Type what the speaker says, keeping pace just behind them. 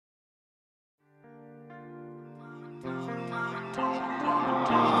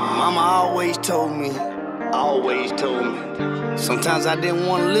Mama always told me. Sometimes I didn't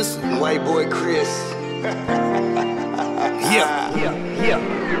want to listen. WhiteBoi Chris. Yeah.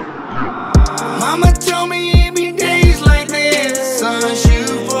 Mama told me it be days like this. Son, shoot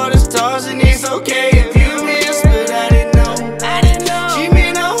for the stars and it's okay if you miss. But I didn't know. She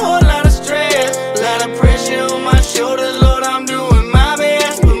meant a whole lot of stress, a lot of pressure on my shoulders. Lord, I'm doing my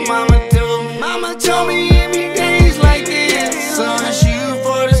best. But Mama told me it be days like this. Son, shoot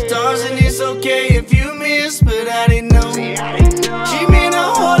for the stars and it's okay if you miss. But I didn't know. She meant a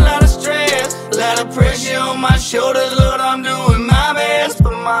whole lot of stress, a lot of pressure on my shoulders. Lord, I'm doing my best.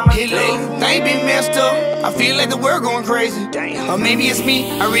 But Mama, hey, things been messed up. I feel like the world going crazy. Or maybe it's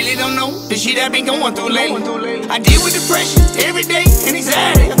me, I really don't know. The shit I've been going through lately. I deal with depression every day and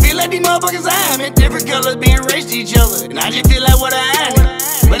anxiety. I feel like these motherfuckers I am in different colors being raised to each other. And I just feel like what I am.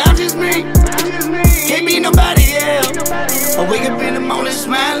 But I'm just me. Can't be nobody else. I wake up in the morning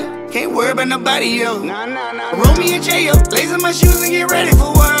smiling. Can't worry about nobody else. Roll me a J up, lace up my shoes and get ready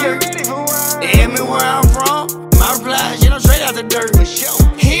for work. They ask me where I'm from. My reply is, I'm straight out the dirt.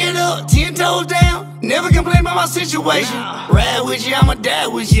 Head up, 10 toes down. Never complain about my situation. Ride with you, I'ma die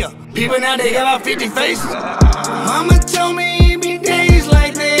with you. People now, they got about 50 faces. Mama told me it be days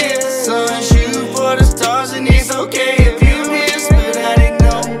like this. Son, shoot for the stars and it's okay if you miss. But I didn't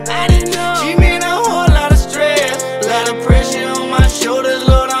know. She meant a whole lot of stress, a lot of pressure on my shoulders.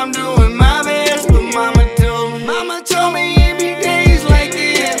 Lord, I'm doing my best. But Mama told me it be days like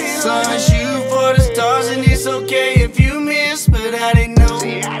this. Son, shoot for the stars and it's okay if you miss. But I didn't know.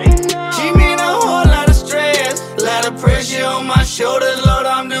 She meant a whole lot of stress, a lot of pressure on my shoulders. Lord,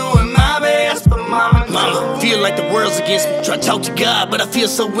 I'm doing my best. But Mama, feel like the world's against me. Try to talk to God, but I feel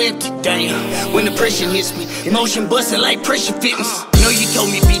so empty. Damn, when depression hits me, emotion busting like pressure fitness. I know you told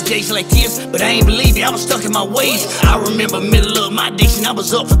me be days like this, but I ain't believe you, I was stuck in my ways. I remember middle of my addiction, I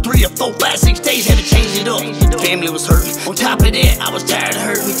was up for 3 or 4, 5, 6 days, had to change it up. Family was hurting, on top of that, I was tired of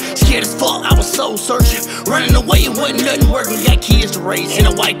hurting. Scared as fuck, I was soul searching. Running away, it wasn't nothing working. Got kids to raise and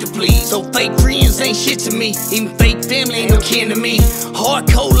a wife to please. So fake friends ain't shit to me, even fake family ain't no kin to me. Hard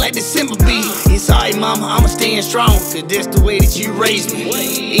cold like December be. It's alright, Mama, I'ma stand strong, cause that's the way that you raised me.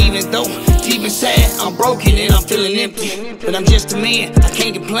 Even though deep inside I'm broken and I'm feeling empty, but I'm just a man, I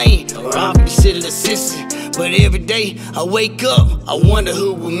can't complain, or I'll be considered a sissy. But every day I wake up, I wonder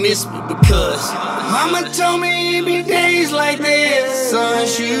who will miss me. Because Mama told me it be days like this. Son,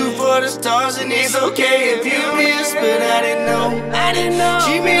 shoot for the stars and it's okay if you miss. But I didn't know.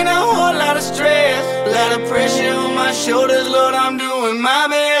 She meant a whole lot of stress, a lot of pressure on my shoulders. Lord, I'm doing my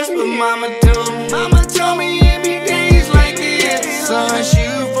best. But Mama told me it be days like this. Son,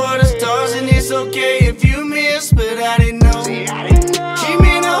 shoot for the stars and it's okay if you miss. But I didn't know.